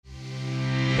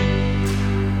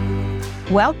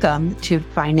Welcome to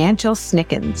Financial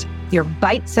Snickens, your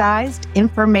bite-sized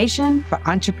information for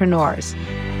entrepreneurs.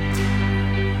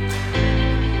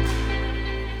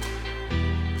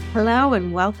 Hello,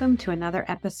 and welcome to another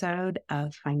episode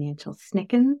of Financial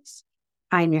Snickens.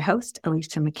 I'm your host,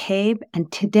 Alicia McCabe, and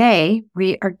today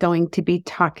we are going to be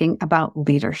talking about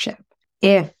leadership.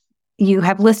 If you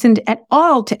have listened at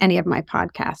all to any of my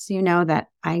podcasts, you know that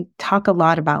I talk a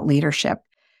lot about leadership,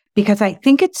 because I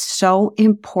think it's so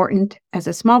important as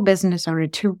a small business owner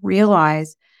to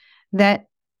realize that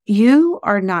you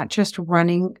are not just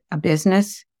running a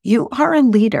business, you are a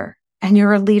leader, and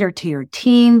you're a leader to your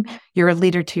team, you're a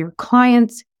leader to your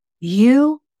clients.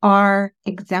 You are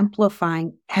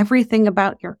exemplifying everything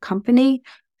about your company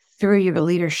through your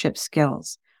leadership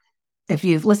skills. If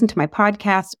you've listened to my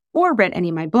podcasts or read any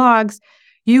of my blogs,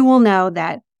 you will know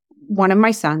that one of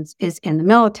my sons is in the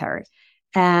military.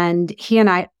 And he and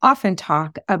I often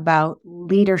talk about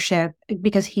leadership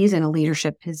because he's in a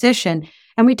leadership position.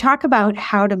 And we talk about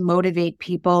how to motivate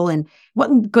people and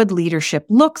what good leadership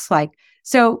looks like.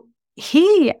 So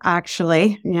he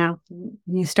actually,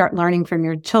 you start learning from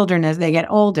your children as they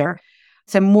get older.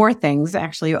 Some more things,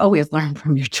 actually, you always learn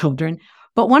from your children.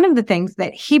 But one of the things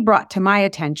that he brought to my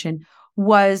attention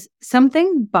was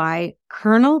something by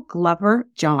Colonel Glover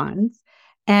Johns.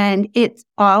 And it's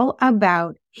all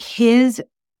about his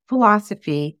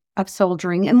philosophy of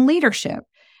soldiering and leadership.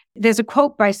 There's a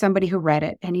quote by somebody who read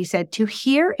it, and he said, "To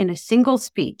hear in a single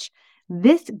speech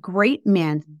this great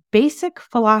man's basic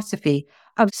philosophy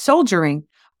of soldiering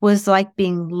was like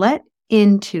being let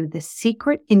into the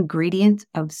secret ingredients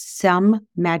of some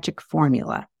magic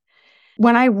formula."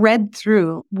 When I read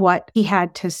through what he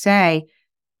had to say,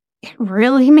 it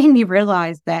really made me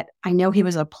realize that I know he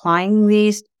was applying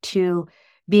these to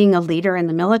being a leader in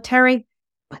the military,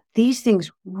 but these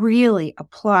things really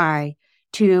apply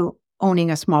to owning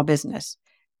a small business.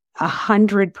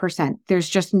 100%. There's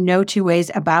just no two ways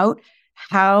about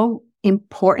how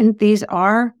important these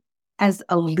are as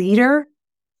a leader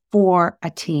for a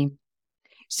team.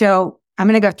 So I'm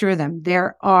going to go through them.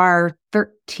 There are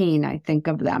 13, I think,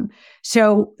 of them.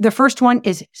 So the first one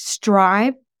is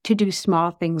strive to do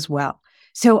small things well.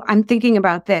 So I'm thinking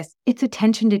about this. It's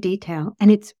attention to detail and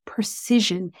it's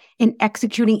precision in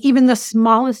executing even the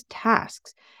smallest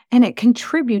tasks, and it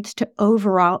contributes to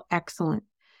overall excellence.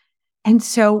 And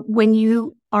so when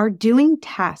you are doing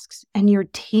tasks and your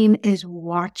team is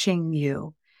watching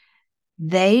you,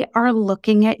 they are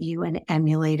looking at you and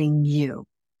emulating you.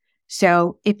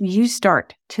 So if you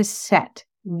start to set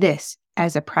this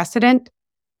as a precedent,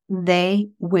 they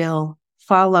will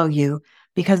follow you,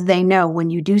 because they know when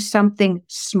you do something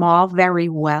small very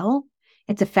well,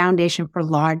 it's a foundation for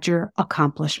larger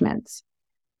accomplishments.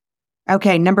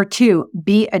 Okay, number 2,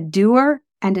 be a doer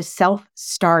and a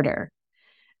self-starter.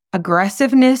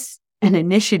 Aggressiveness and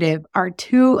initiative are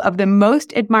 2 of the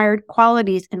most admired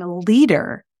qualities in a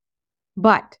leader,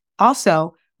 but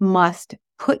also must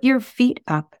put your feet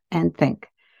up and think.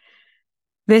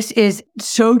 This is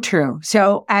so true.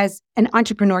 So as an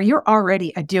entrepreneur, you're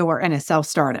already a doer and a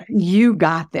self-starter. You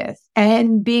got this.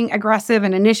 And being aggressive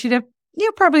and initiative,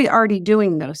 you're probably already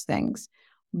doing those things.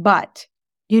 But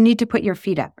you need to put your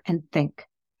feet up and think.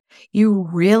 You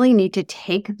really need to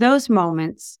take those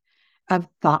moments of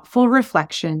thoughtful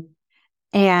reflection,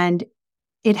 and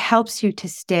it helps you to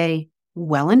stay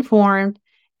well-informed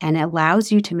and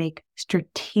allows you to make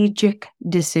strategic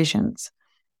decisions.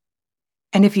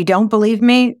 And if you don't believe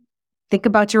me, think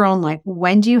about your own life.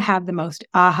 When do you have the most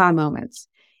aha moments?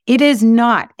 It is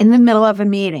not in the middle of a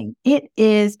meeting. It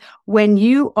is when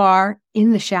you are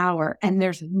in the shower and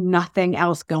there's nothing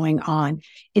else going on.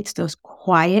 It's those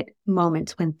quiet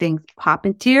moments when things pop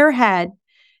into your head,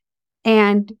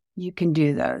 and you can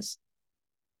do those.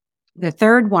 The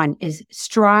third one is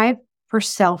strive for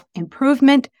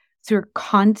self-improvement through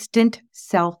constant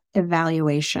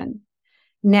self-evaluation.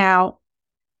 Now,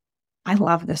 I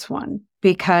love this one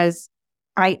because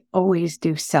I always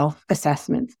do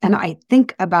self-assessments, and I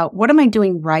think about, what am I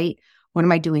doing right? What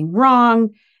am I doing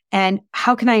wrong? And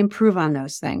how can I improve on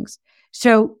those things?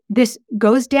 So this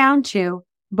goes down to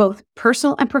both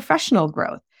personal and professional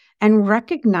growth, and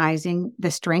recognizing the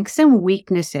strengths and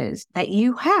weaknesses that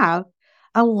you have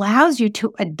allows you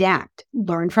to adapt,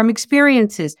 learn from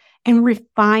experiences, and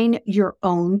refine your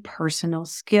own personal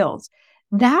skills.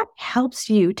 That helps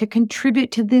you to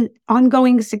contribute to the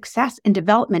ongoing success and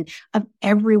development of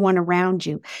everyone around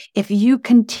you. If you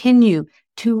continue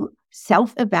to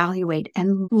self-evaluate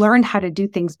and learn how to do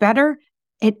things better,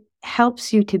 it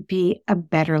helps you to be a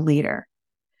better leader.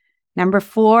 Number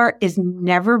 4 is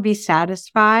never be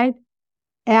satisfied.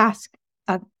 Ask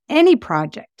of any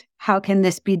project, how can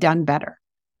this be done better?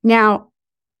 Now,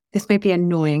 this may be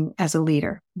annoying as a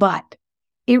leader, but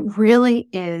it really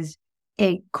is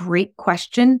a great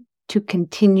question to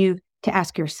continue to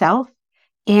ask yourself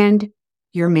and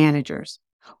your managers.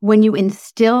 When you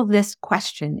instill this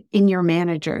question in your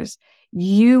managers,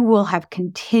 you will have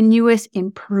continuous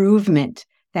improvement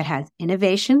that has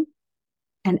innovation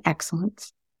and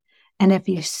excellence. And if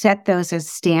you set those as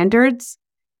standards,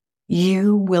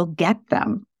 you will get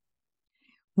them.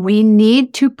 We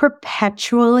need to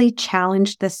perpetually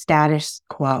challenge the status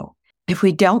quo. If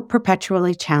we don't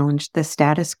perpetually challenge the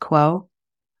status quo,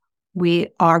 we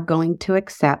are going to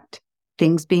accept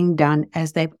things being done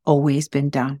as they've always been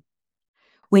done.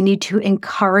 We need to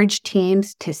encourage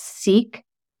teams to seek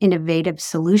innovative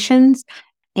solutions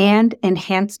and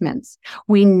enhancements.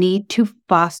 We need to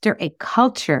foster a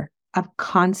culture of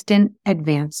constant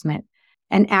advancement.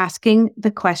 And asking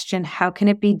the question, how can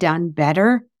it be done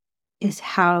better, is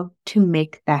how to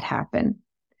make that happen.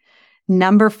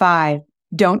 Number 5,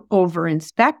 don't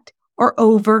over-inspect or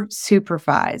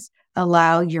over-supervise.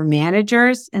 Allow your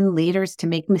managers and leaders to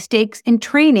make mistakes in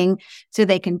training so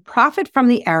they can profit from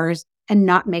the errors and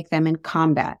not make them in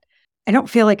combat. I don't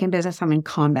feel like in business I'm in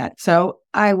combat, so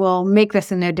I will make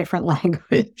this in a different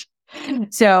language.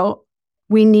 So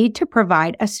we need to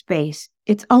provide a space.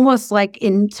 It's almost like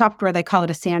in software, they call it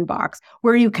a sandbox,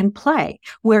 where you can play,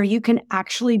 where you can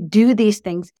actually do these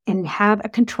things and have a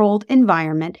controlled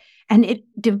environment, and it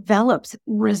develops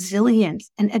resilience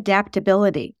and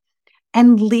adaptability.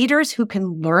 And leaders who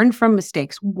can learn from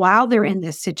mistakes while they're in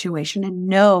this situation and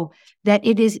know that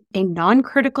it is a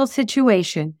non-critical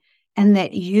situation and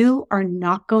that you are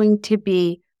not going to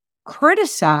be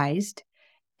criticized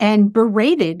and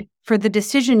berated for the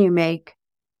decision you make,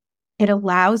 it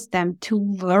allows them to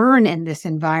learn in this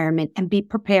environment and be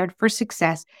prepared for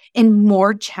success in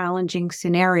more challenging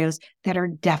scenarios that are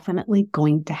definitely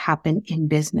going to happen in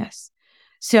business.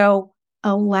 So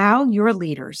allow your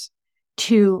leaders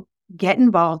to get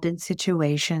involved in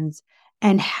situations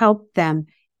and help them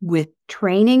with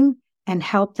training and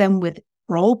help them with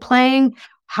role playing.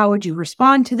 How would you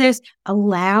respond to this?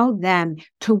 Allow them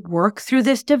to work through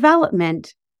this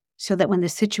development so that when the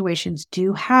situations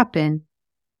do happen,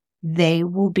 they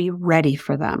will be ready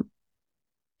for them.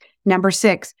 Number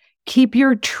 6, keep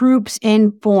your troops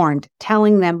informed,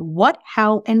 telling them what,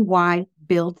 how, and why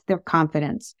builds their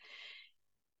confidence.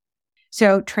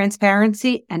 So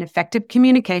transparency and effective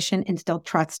communication instill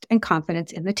trust and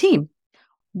confidence in the team.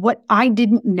 What I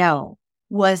didn't know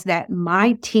was that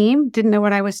my team didn't know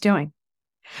what I was doing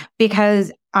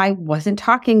because I wasn't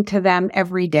talking to them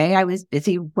every day. I was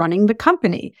busy running the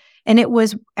company. And it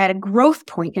was at a growth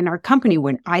point in our company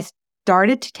when I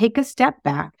started to take a step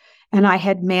back and I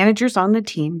had managers on the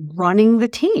team running the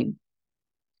team.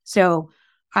 So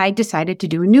I decided to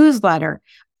do a newsletter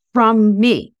from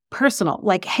me, personal,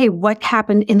 like, hey, what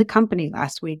happened in the company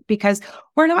last week? Because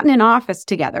we're not in an office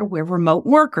together, we're remote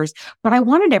workers, but I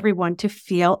wanted everyone to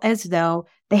feel as though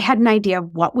they had an idea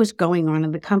of what was going on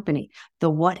in the company, the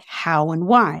what, how, and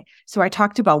why. So I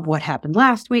talked about what happened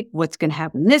last week, what's going to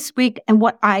happen this week, and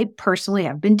what I personally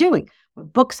have been doing,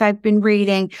 what books I've been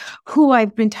reading, who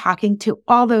I've been talking to,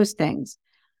 all those things.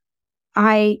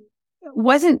 I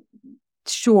wasn't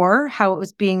sure how it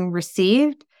was being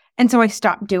received. And so I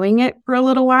stopped doing it for a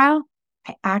little while.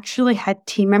 I actually had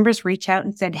team members reach out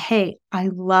and said, hey, I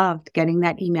loved getting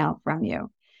that email from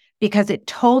you because it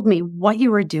told me what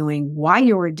you were doing, why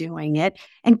you were doing it,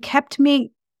 and kept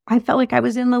me, I felt like I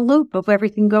was in the loop of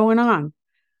everything going on.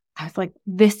 I was like,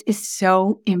 this is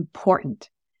so important.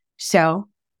 So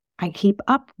I keep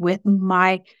up with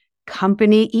my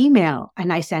company email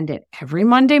and I send it every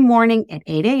Monday morning at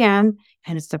 8 a.m.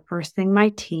 And it's the first thing my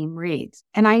team reads.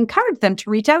 And I encourage them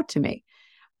to reach out to me,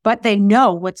 but they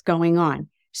know what's going on.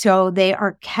 So they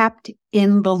are kept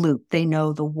in the loop. They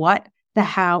know the what, the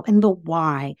how, and the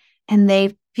why. And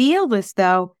they feel as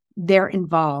though they're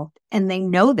involved and they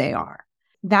know they are.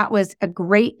 That was a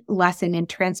great lesson in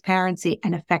transparency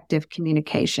and effective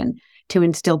communication to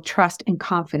instill trust and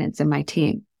confidence in my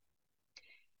team.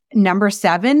 Number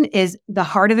 7 is the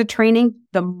harder the training,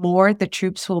 the more the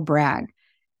troops will brag.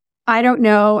 I don't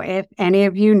know if any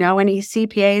of you know any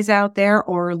CPAs out there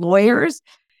or lawyers.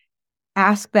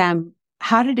 Ask them,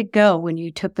 how did it go when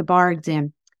you took the bar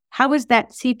exam? How was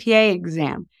that CPA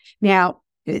exam? Now,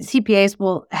 CPAs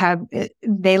will have,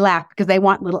 they laugh because they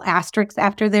want little asterisks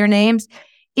after their names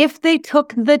if they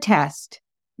took the test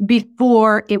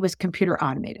before it was computer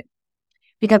automated,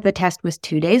 because the test was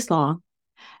 2 days long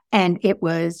and it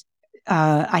was,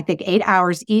 I think, 8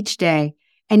 hours each day.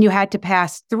 And you had to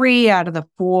pass 3 out of the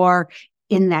 4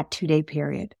 in that 2-day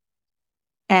period.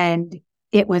 And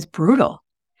it was brutal.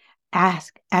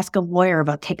 Ask a lawyer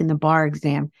about taking the bar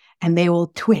exam and they will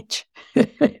twitch.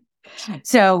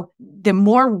 So the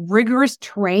more rigorous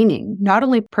training not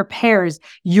only prepares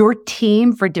your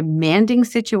team for demanding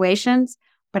situations,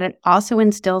 but it also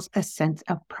instills a sense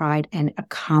of pride and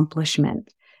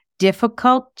accomplishment.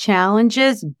 Difficult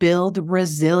challenges build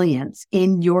resilience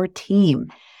in your team.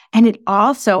 And it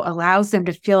also allows them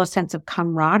to feel a sense of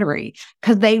camaraderie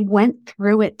because they went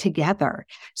through it together.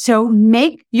 So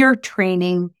make your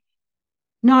training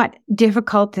not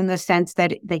difficult in the sense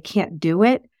that they can't do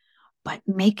it, but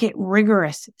make it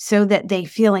rigorous so that they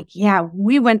feel like, yeah,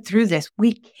 we went through this,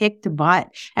 we kicked butt,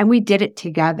 and we did it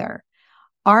together.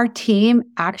 Our team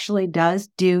actually does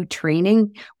do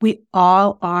training. We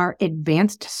all are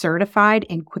advanced certified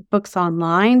in QuickBooks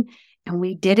Online, and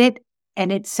we did it.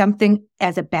 And it's something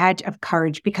as a badge of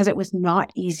courage because it was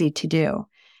not easy to do.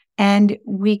 And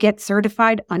we get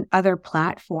certified on other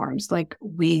platforms. Like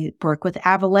we work with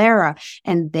Avalara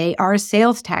and they are a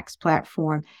sales tax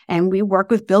platform. And we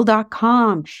work with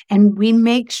Bill.com and we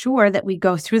make sure that we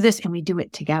go through this and we do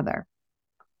it together.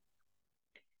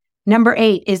 Number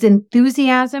 8 is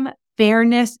enthusiasm,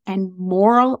 fairness, and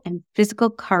moral and physical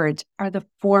courage are the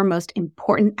 4 most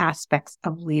important aspects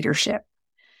of leadership.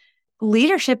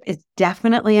 Leadership is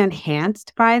definitely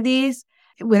enhanced by these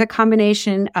with a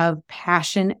combination of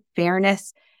passion,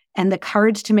 fairness, and the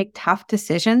courage to make tough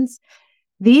decisions.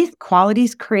 These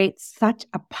qualities create such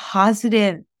a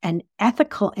positive and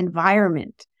ethical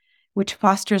environment, which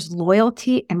fosters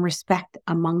loyalty and respect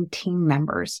among team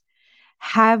members.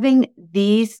 Having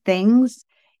these things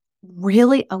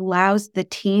really allows the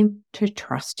team to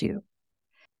trust you.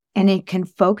 And it can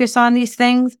focus on these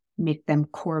things, make them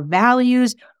core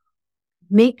values,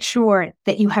 make sure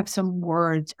that you have some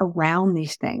words around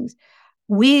these things.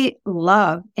 We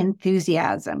love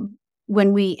enthusiasm.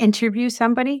 When we interview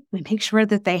somebody, we make sure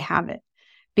that they have it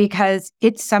because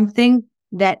it's something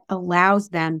that allows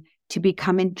them to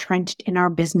become entrenched in our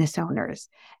business owners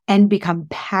and become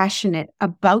passionate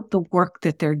about the work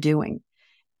that they're doing.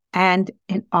 And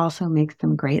it also makes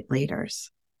them great leaders.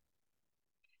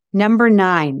 Number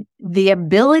 9, the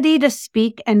ability to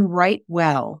speak and write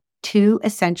well. 2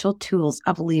 essential tools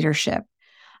of leadership.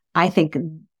 I think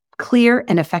clear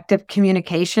and effective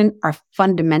communication are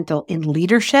fundamental in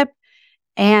leadership,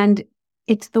 and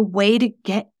it's the way to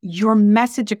get your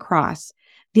message across.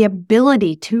 The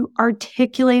ability to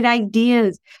articulate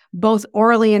ideas, both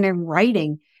orally and in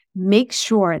writing, make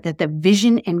sure that the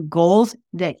vision and goals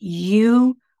that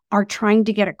you are trying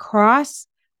to get across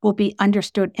will be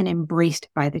understood and embraced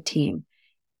by the team.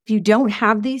 If you don't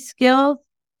have these skills,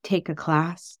 take a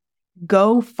class.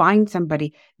 Go find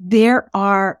somebody. There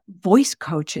are voice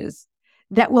coaches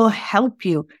that will help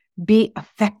you be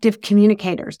effective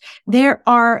communicators. There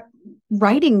are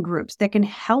writing groups that can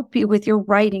help you with your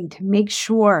writing to make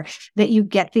sure that you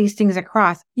get these things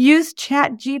across. Use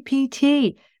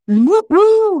ChatGPT.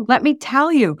 Woo-woo! Let me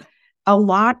tell you, a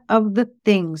lot of the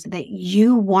things that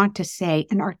you want to say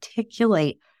and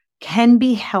articulate can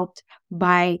be helped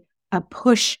by a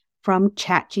push from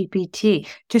ChatGPT.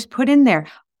 Just put in there,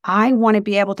 I want to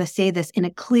be able to say this in a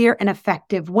clear and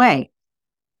effective way.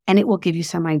 And it will give you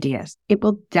some ideas. It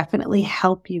will definitely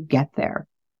help you get there.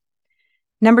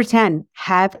 Number 10,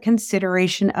 have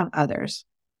consideration of others.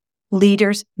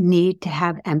 Leaders need to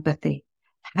have empathy.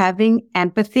 Having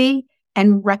empathy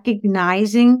and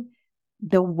recognizing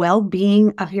the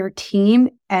well-being of your team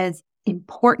as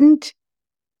important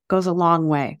goes a long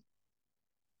way.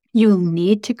 You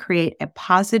need to create a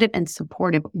positive and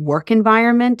supportive work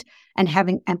environment, and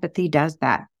having empathy does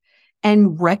that.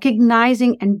 And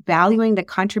recognizing and valuing the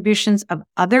contributions of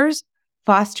others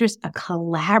fosters a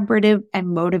collaborative and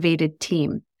motivated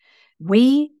team.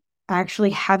 We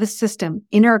actually have a system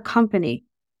in our company,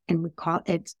 and we call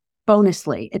it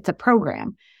Bonusly. It's a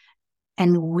program.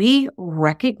 And we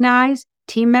recognize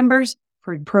team members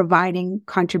for providing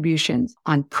contributions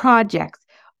on projects,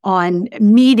 on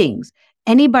meetings.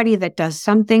 Anybody that does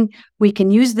something, we can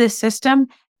use this system.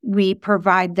 We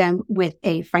provide them with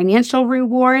a financial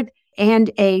reward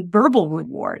and a verbal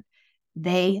reward.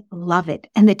 They love it.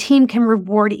 And the team can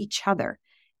reward each other.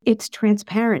 It's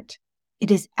transparent. It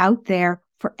is out there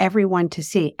for everyone to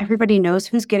see. Everybody knows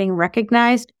who's getting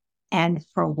recognized and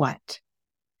for what.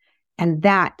 And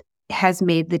that has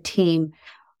made the team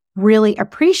really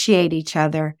appreciate each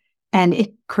other, and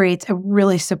it creates a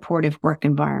really supportive work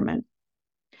environment.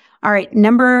 All right,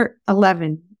 number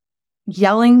 11,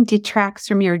 yelling detracts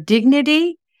from your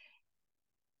dignity.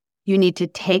 You need to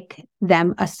take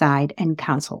them aside and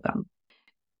counsel them.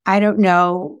 I don't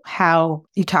know how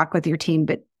you talk with your team,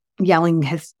 but yelling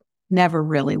has never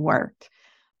really worked.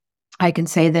 I can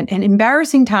say that in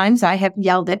embarrassing times, I have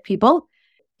yelled at people.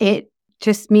 It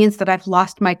just means that I've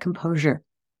lost my composure.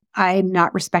 I'm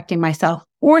not respecting myself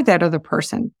or that other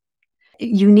person.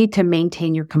 You need to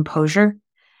maintain your composure.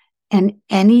 And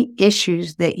any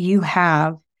issues that you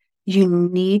have, you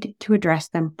need to address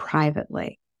them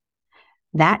privately.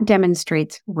 That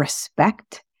demonstrates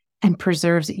respect and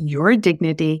preserves your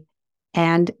dignity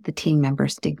and the team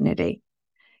member's dignity.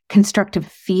 Constructive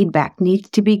feedback needs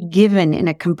to be given in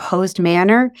a composed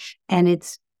manner, and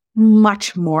it's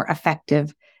much more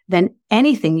effective than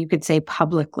anything you could say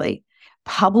publicly.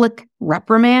 Public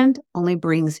reprimand only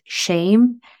brings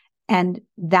shame, and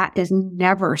that is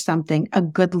never something a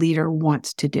good leader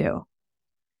wants to do.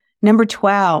 Number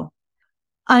 12,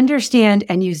 understand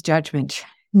and use judgment.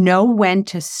 Know when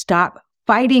to stop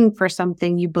fighting for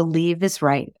something you believe is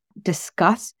right.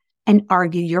 Discuss and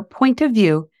argue your point of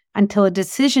view until a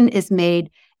decision is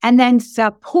made, and then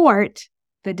support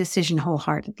the decision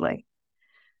wholeheartedly.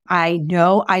 I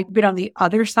know I've been on the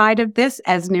other side of this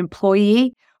as an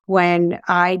employee when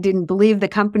I didn't believe the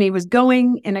company was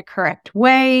going in a correct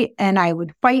way, and I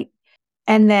would fight.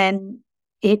 And then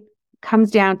it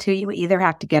comes down to you either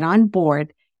have to get on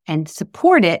board and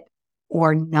support it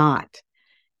or not.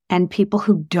 And people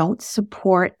who don't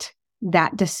support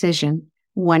that decision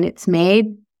when it's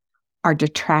made are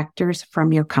detractors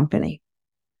from your company.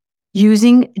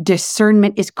 Using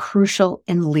discernment is crucial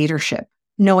in leadership.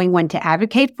 Knowing when to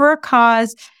advocate for a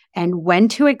cause and when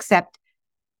to accept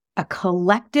a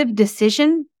collective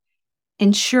decision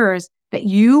ensures that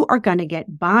you are going to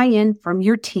get buy-in from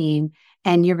your team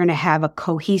and you're going to have a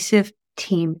cohesive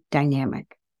team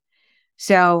dynamic.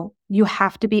 So you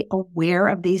have to be aware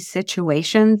of these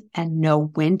situations and know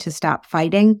when to stop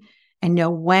fighting and know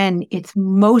when it's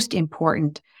most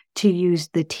important to use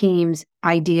the team's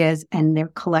ideas and their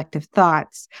collective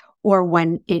thoughts, or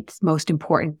when it's most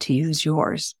important to use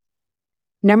yours.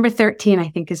 Number 13, I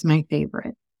think, is my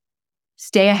favorite.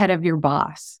 Stay ahead of your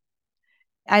boss.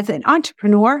 As an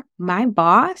entrepreneur, my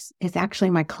boss is actually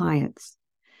my clients.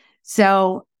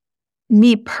 So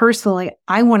me personally,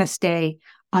 I want to stay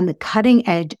on the cutting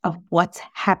edge of what's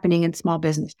happening in small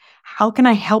business. How can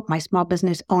I help my small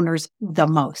business owners the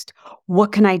most?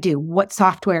 What can I do? What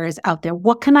software is out there?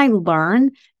 What can I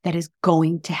learn that is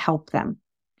going to help them?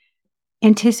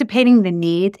 Anticipating the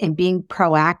needs and being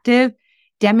proactive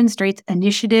demonstrates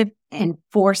initiative and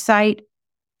foresight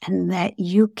and that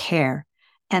you care.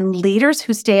 And leaders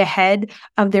who stay ahead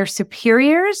of their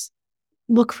superiors,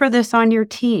 look for this on your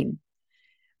team.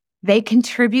 They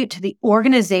contribute to the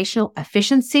organizational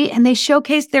efficiency and they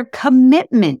showcase their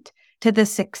commitment to the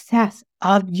success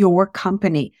of your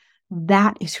company.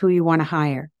 That is who you want to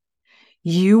hire.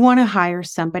 You want to hire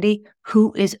somebody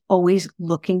who is always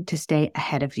looking to stay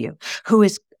ahead of you, who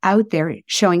is out there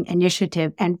showing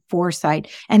initiative and foresight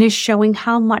and is showing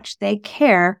how much they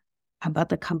care about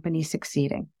the company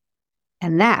succeeding.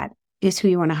 And that is who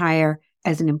you want to hire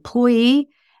as an employee.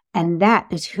 And that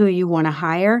is who you want to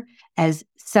hire as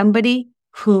somebody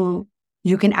who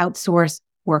you can outsource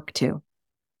work to.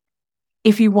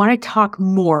 If you want to talk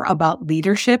more about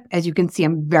leadership, as you can see,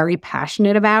 I'm very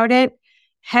passionate about it,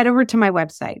 head over to my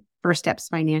website,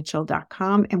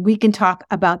 firststepsfinancial.com, and we can talk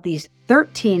about these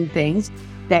 13 things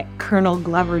that Colonel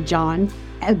Glover John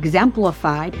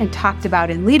exemplified and talked about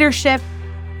in leadership,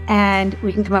 and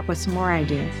we can come up with some more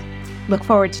ideas. Look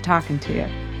forward to talking to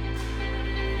you.